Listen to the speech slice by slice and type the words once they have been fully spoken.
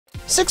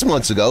6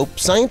 months ago,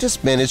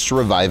 scientists managed to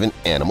revive an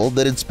animal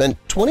that had spent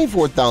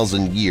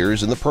 24,000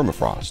 years in the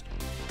permafrost.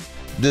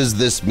 Does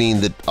this mean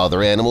that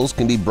other animals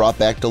can be brought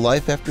back to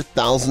life after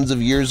thousands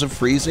of years of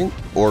freezing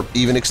or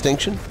even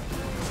extinction?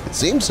 It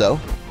seems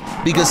so,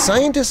 because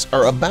scientists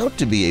are about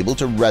to be able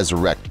to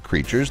resurrect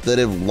creatures that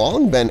have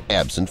long been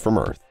absent from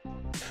Earth.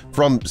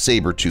 From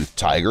saber-toothed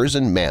tigers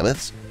and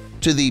mammoths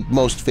to the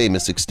most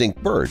famous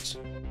extinct birds.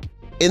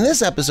 In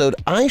this episode,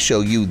 I show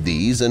you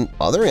these and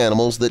other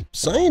animals that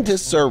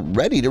scientists are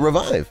ready to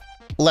revive.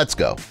 Let's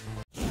go!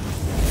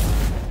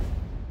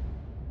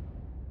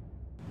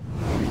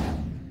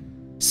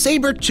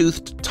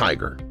 Saber-toothed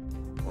tiger.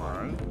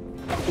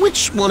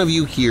 Which one of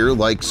you here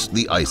likes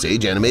the Ice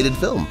Age animated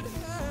film?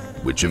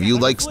 Which of you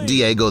likes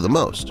Diego the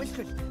most?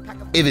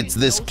 If it's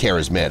this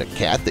charismatic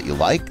cat that you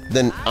like,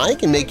 then I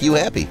can make you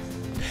happy.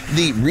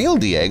 The real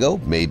Diego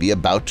may be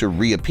about to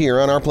reappear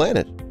on our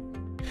planet.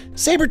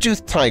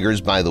 Saber-toothed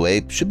tigers, by the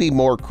way, should be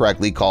more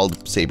correctly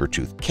called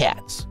saber-toothed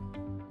cats.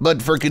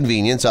 But for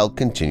convenience, I'll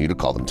continue to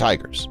call them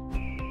tigers.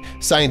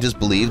 Scientists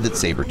believe that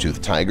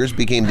saber-toothed tigers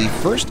became the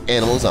first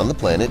animals on the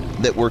planet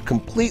that were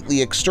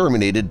completely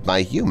exterminated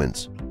by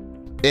humans.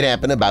 It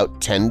happened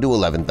about 10 to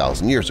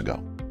 11,000 years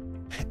ago.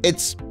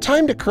 It's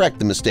time to correct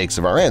the mistakes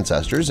of our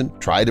ancestors and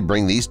try to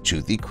bring these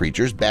toothy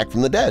creatures back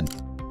from the dead.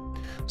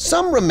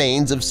 Some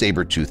remains of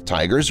saber-toothed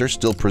tigers are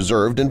still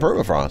preserved in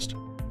permafrost.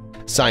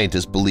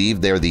 Scientists believe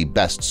they're the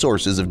best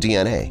sources of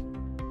DNA.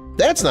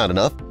 That's not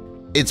enough.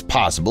 It's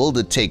possible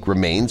to take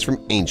remains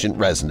from ancient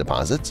resin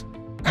deposits.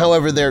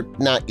 However, they're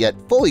not yet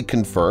fully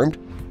confirmed,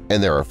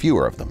 and there are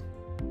fewer of them.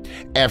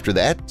 After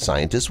that,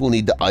 scientists will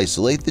need to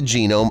isolate the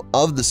genome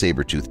of the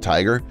saber-toothed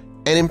tiger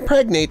and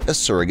impregnate a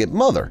surrogate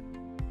mother.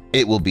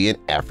 It will be an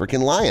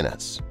African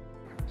lioness.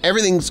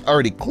 Everything's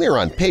already clear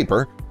on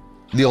paper.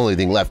 The only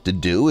thing left to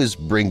do is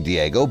bring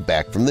Diego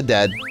back from the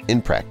dead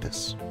in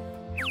practice.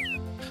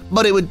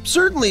 But it would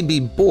certainly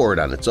be bored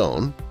on its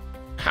own.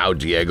 How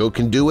Diego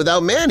can do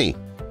without Manny?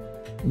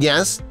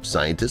 Yes,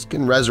 scientists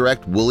can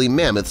resurrect woolly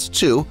mammoths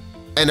too,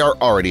 and are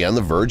already on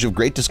the verge of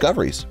great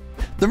discoveries.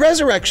 The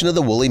resurrection of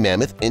the woolly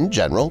mammoth in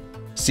general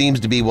seems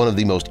to be one of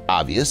the most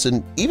obvious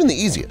and even the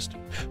easiest.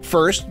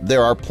 First,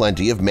 there are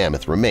plenty of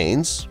mammoth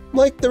remains.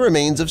 Like the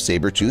remains of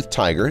saber-toothed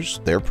tigers,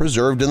 they're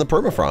preserved in the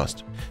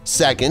permafrost.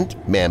 Second,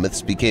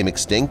 mammoths became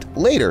extinct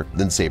later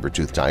than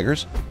saber-toothed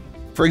tigers.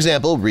 For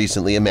example,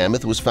 recently a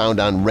mammoth was found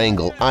on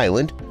Wrangel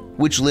Island,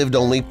 which lived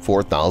only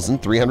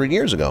 4,300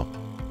 years ago.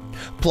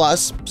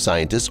 Plus,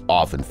 scientists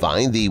often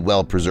find the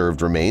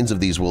well-preserved remains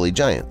of these woolly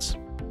giants.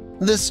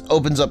 This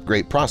opens up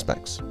great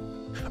prospects.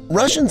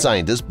 Russian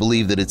scientists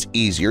believe that it's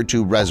easier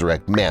to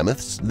resurrect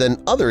mammoths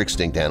than other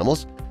extinct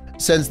animals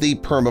since the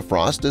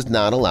permafrost does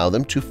not allow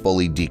them to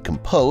fully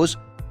decompose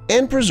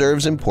and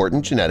preserves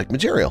important genetic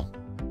material.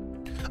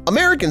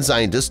 American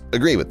scientists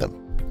agree with them.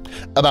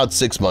 About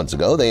 6 months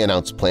ago, they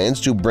announced plans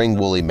to bring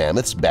woolly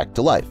mammoths back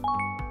to life.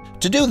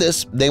 To do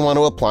this, they want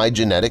to apply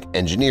genetic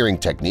engineering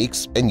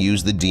techniques and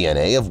use the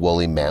DNA of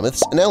woolly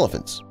mammoths and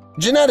elephants.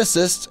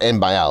 Geneticists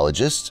and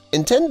biologists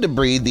intend to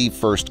breed the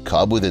first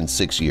cub within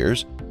 6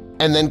 years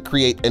and then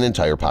create an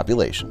entire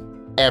population.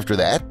 After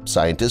that,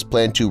 scientists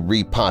plan to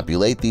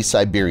repopulate the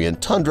Siberian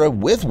tundra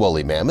with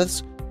woolly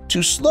mammoths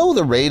to slow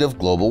the rate of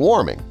global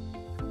warming.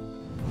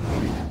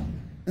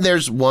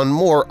 There's one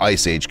more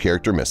Ice Age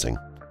character missing.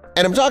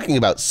 And I'm talking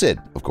about Sid,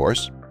 of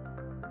course.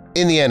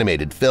 In the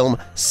animated film,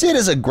 Sid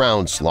is a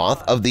ground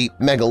sloth of the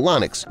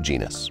Megalonyx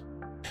genus.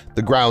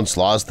 The ground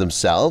sloths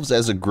themselves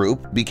as a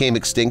group became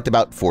extinct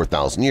about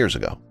 4,000 years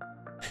ago.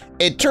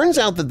 It turns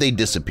out that they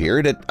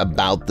disappeared at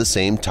about the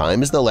same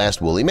time as the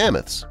last woolly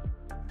mammoths.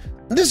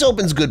 This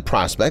opens good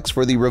prospects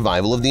for the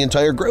revival of the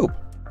entire group.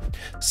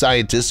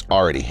 Scientists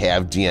already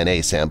have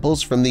DNA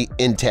samples from the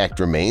intact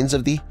remains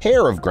of the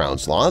hair of ground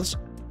sloths.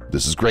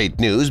 This is great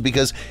news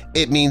because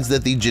it means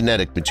that the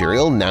genetic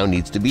material now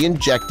needs to be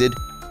injected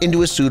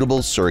into a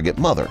suitable surrogate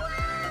mother,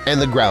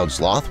 and the ground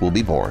sloth will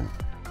be born.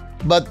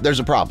 But there's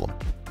a problem.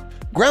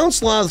 Ground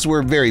sloths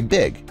were very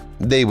big.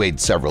 They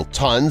weighed several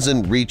tons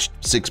and reached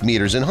 6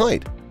 meters in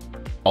height.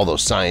 Although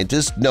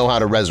scientists know how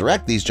to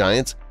resurrect these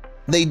giants,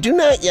 they do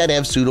not yet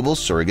have suitable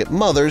surrogate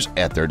mothers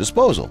at their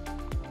disposal.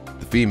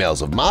 The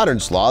females of modern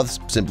sloths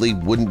simply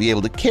wouldn't be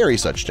able to carry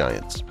such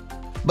giants.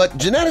 But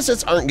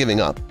geneticists aren't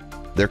giving up.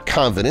 They're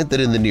confident that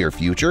in the near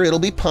future it'll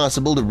be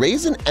possible to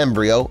raise an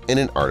embryo in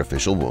an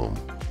artificial womb.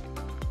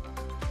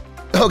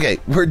 Okay,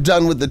 we're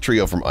done with the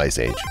trio from Ice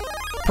Age.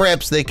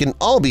 Perhaps they can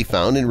all be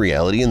found in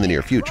reality in the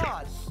near future.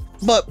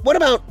 But what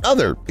about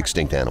other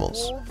extinct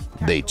animals?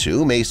 They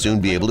too may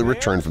soon be able to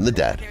return from the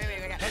dead.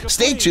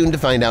 Stay tuned to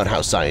find out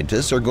how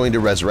scientists are going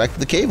to resurrect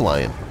the cave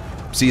lion,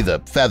 see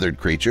the feathered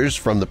creatures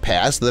from the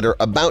past that are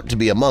about to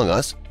be among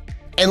us,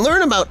 and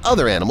learn about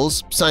other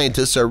animals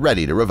scientists are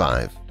ready to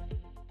revive.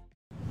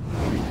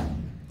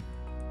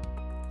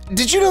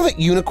 Did you know that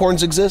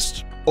unicorns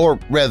exist? Or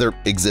rather,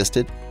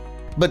 existed?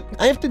 But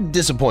I have to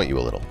disappoint you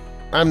a little.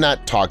 I'm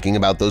not talking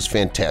about those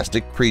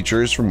fantastic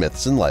creatures from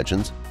myths and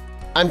legends.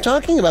 I'm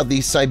talking about the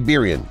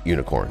Siberian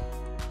unicorn,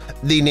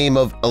 the name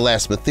of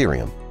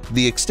Elasmotherium.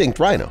 the extinct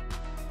rhino.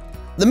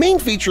 The main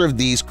feature of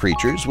these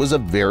creatures was a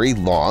very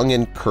long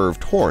and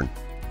curved horn.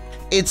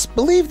 It's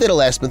believed that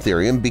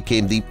Elasmotherium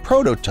became the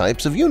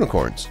prototypes of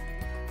unicorns.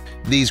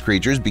 These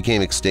creatures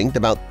became extinct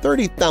about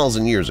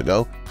 30,000 years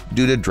ago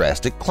due to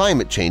drastic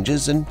climate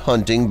changes and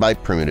hunting by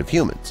primitive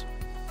humans.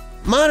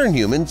 Modern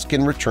humans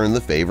can return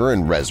the favor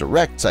and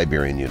resurrect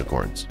Siberian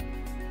unicorns.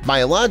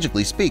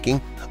 Biologically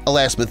speaking,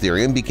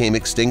 Elasmotherium became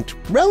extinct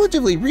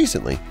relatively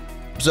recently,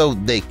 so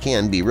they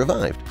can be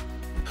revived.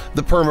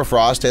 The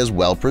permafrost has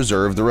well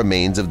preserved the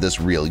remains of this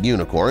real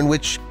unicorn,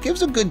 which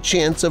gives a good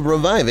chance of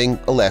reviving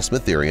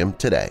Elasmotherium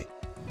today.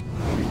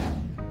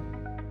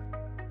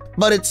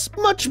 But it's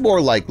much more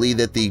likely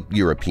that the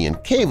European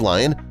cave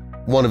lion,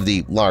 one of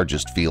the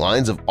largest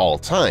felines of all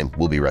time,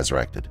 will be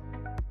resurrected.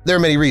 There are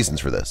many reasons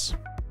for this.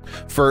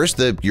 First,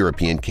 the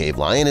European cave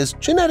lion is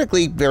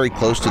genetically very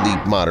close to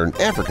the modern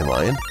African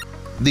lion.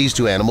 These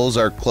two animals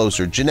are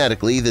closer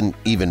genetically than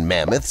even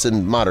mammoths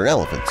and modern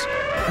elephants,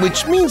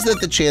 which means that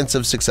the chance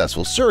of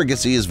successful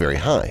surrogacy is very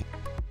high.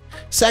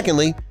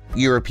 Secondly,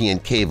 European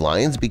cave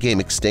lions became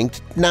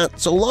extinct not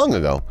so long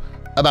ago,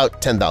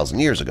 about 10,000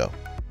 years ago.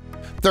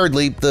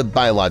 Thirdly, the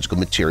biological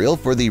material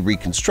for the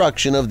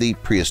reconstruction of the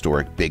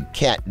prehistoric big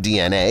cat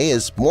DNA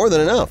is more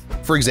than enough.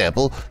 For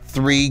example,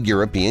 3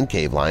 European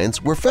cave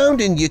lions were found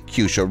in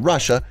Yakutia,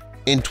 Russia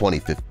in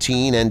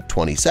 2015 and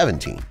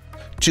 2017.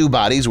 2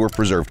 bodies were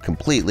preserved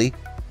completely,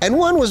 and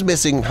 1 was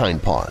missing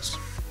hind paws.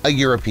 A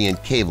European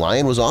cave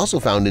lion was also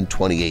found in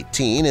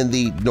 2018 in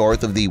the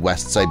north of the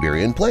West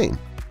Siberian Plain.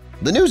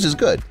 The news is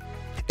good.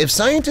 If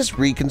scientists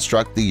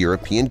reconstruct the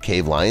European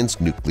cave lion's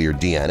nuclear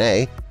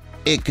DNA,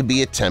 it could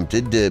be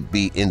attempted to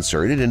be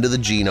inserted into the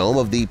genome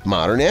of the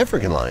modern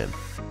African lion.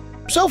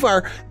 So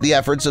far, the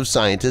efforts of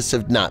scientists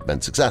have not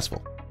been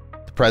successful.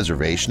 The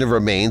preservation of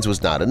remains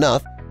was not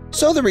enough,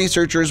 so the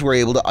researchers were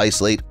able to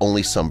isolate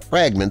only some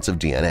fragments of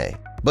DNA.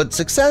 But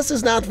success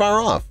is not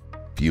far off.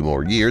 A few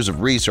more years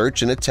of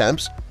research and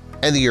attempts,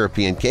 and the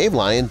European cave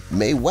lion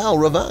may well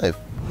revive.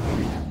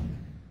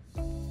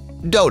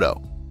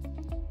 Dodo.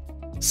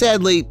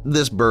 Sadly,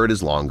 this bird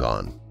is long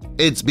gone.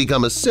 It's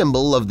become a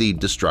symbol of the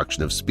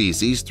destruction of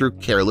species through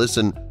careless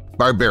and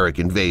barbaric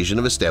invasion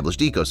of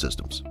established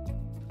ecosystems.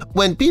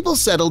 When people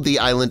settled the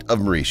island of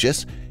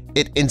Mauritius,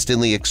 it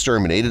instantly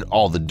exterminated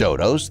all the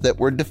dodos that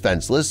were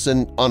defenseless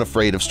and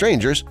unafraid of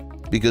strangers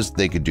because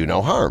they could do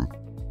no harm.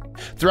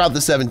 Throughout the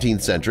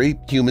 17th century,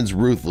 humans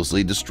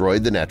ruthlessly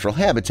destroyed the natural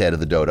habitat of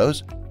the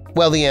dodos,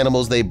 while the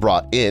animals they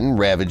brought in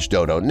ravaged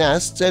dodo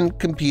nests and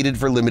competed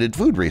for limited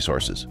food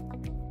resources.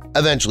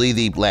 Eventually,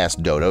 the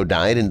last dodo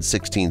died in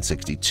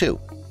 1662.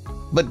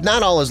 But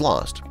not all is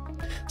lost.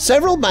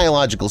 Several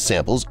biological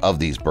samples of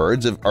these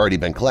birds have already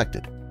been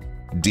collected.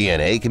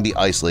 DNA can be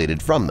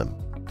isolated from them.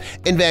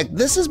 In fact,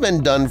 this has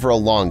been done for a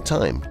long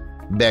time.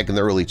 Back in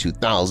the early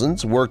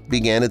 2000s, work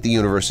began at the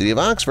University of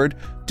Oxford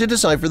to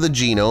decipher the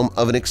genome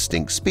of an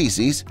extinct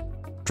species.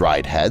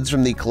 Dried heads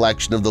from the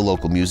collection of the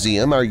local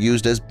museum are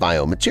used as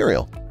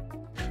biomaterial.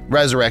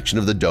 Resurrection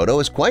of the dodo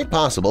is quite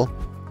possible,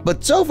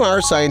 but so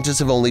far scientists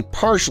have only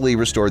partially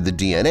restored the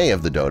DNA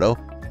of the dodo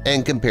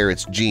and compare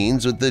its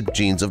genes with the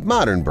genes of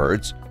modern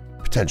birds,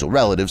 potential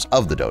relatives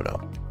of the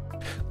dodo.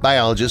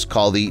 Biologists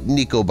call the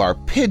Nicobar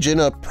pigeon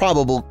a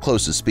probable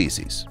closest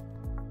species.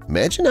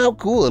 Imagine how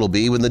cool it'll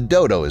be when the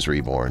dodo is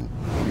reborn.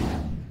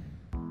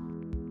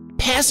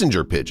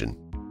 Passenger pigeon.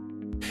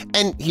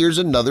 And here's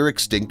another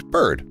extinct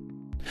bird.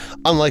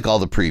 Unlike all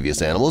the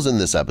previous animals in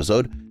this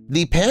episode,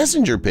 the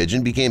passenger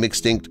pigeon became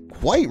extinct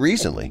quite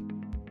recently.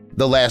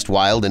 The last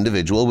wild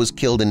individual was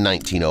killed in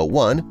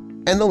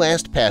 1901, and the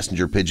last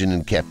passenger pigeon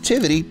in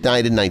captivity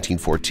died in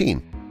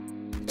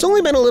 1914. It's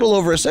only been a little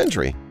over a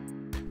century.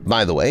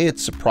 By the way,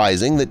 it's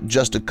surprising that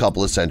just a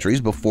couple of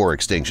centuries before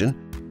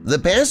extinction, the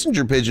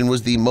passenger pigeon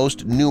was the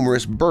most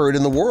numerous bird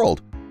in the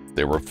world.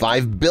 There were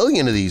 5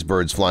 billion of these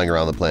birds flying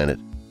around the planet.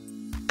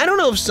 I don't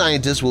know if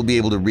scientists will be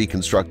able to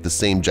reconstruct the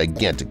same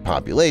gigantic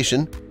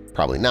population,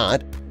 probably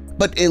not,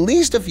 but at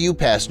least a few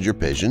passenger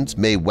pigeons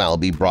may well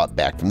be brought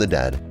back from the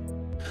dead.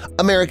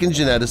 American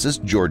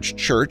geneticist George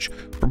Church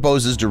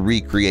proposes to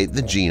recreate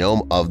the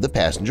genome of the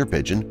passenger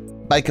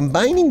pigeon by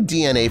combining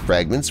DNA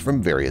fragments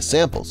from various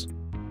samples.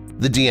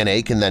 The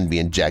DNA can then be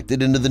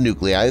injected into the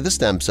nuclei of the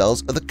stem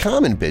cells of the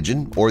common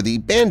pigeon or the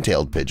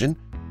band-tailed pigeon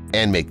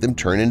and make them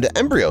turn into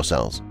embryo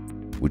cells,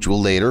 which will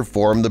later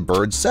form the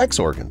bird's sex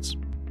organs.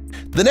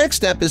 The next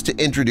step is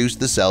to introduce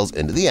the cells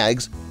into the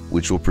eggs,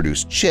 which will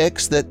produce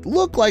chicks that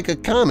look like a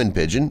common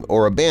pigeon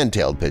or a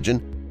band-tailed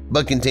pigeon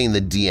but contain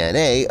the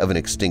DNA of an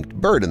extinct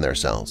bird in their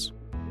cells.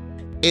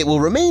 It will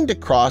remain to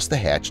cross the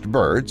hatched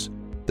birds.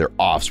 Their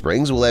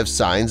offsprings will have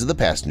signs of the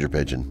passenger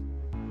pigeon.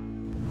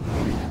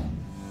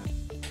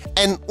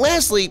 And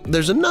lastly,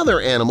 there's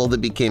another animal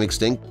that became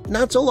extinct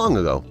not so long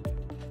ago.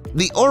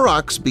 The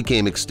aurochs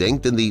became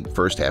extinct in the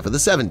first half of the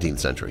 17th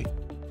century.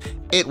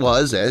 It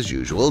was, as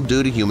usual,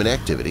 due to human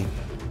activity.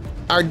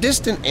 Our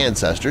distant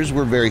ancestors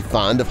were very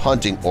fond of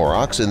hunting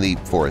aurochs in the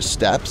forest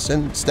steppes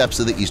and steppes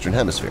of the Eastern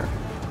Hemisphere,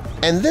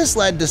 and this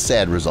led to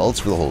sad results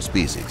for the whole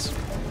species.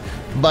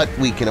 But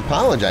we can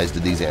apologize to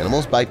these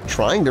animals by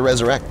trying to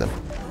resurrect them.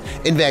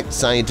 In fact,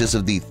 scientists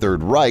of the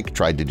Third Reich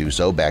tried to do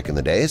so back in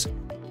the days.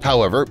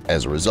 However,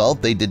 as a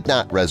result, they did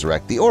not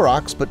resurrect the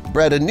aurochs but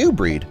bred a new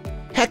breed,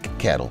 heck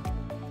cattle.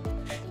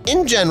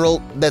 In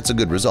general, that's a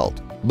good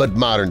result, but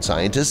modern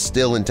scientists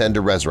still intend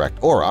to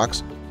resurrect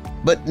aurochs,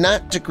 but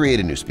not to create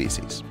a new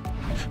species.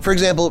 For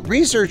example,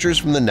 researchers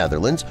from the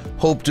Netherlands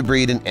hope to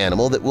breed an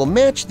animal that will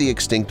match the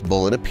extinct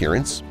bull in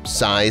appearance,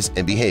 size,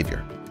 and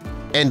behavior.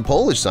 And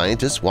Polish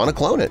scientists want to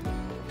clone it.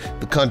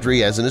 The country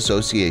has an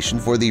association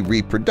for the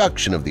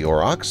reproduction of the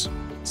aurochs.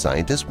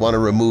 Scientists want to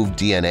remove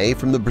DNA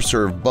from the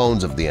preserved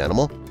bones of the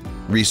animal,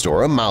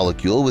 restore a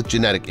molecule with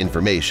genetic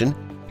information,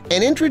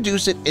 and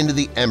introduce it into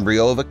the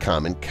embryo of a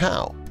common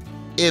cow.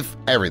 If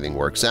everything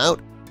works out,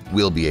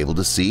 we'll be able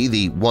to see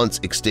the once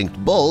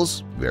extinct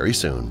bulls very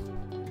soon.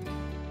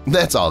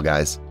 That's all,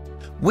 guys.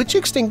 Which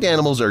extinct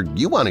animals are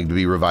you wanting to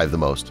be revived the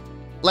most?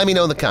 Let me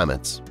know in the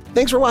comments.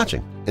 Thanks for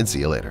watching, and see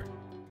you later.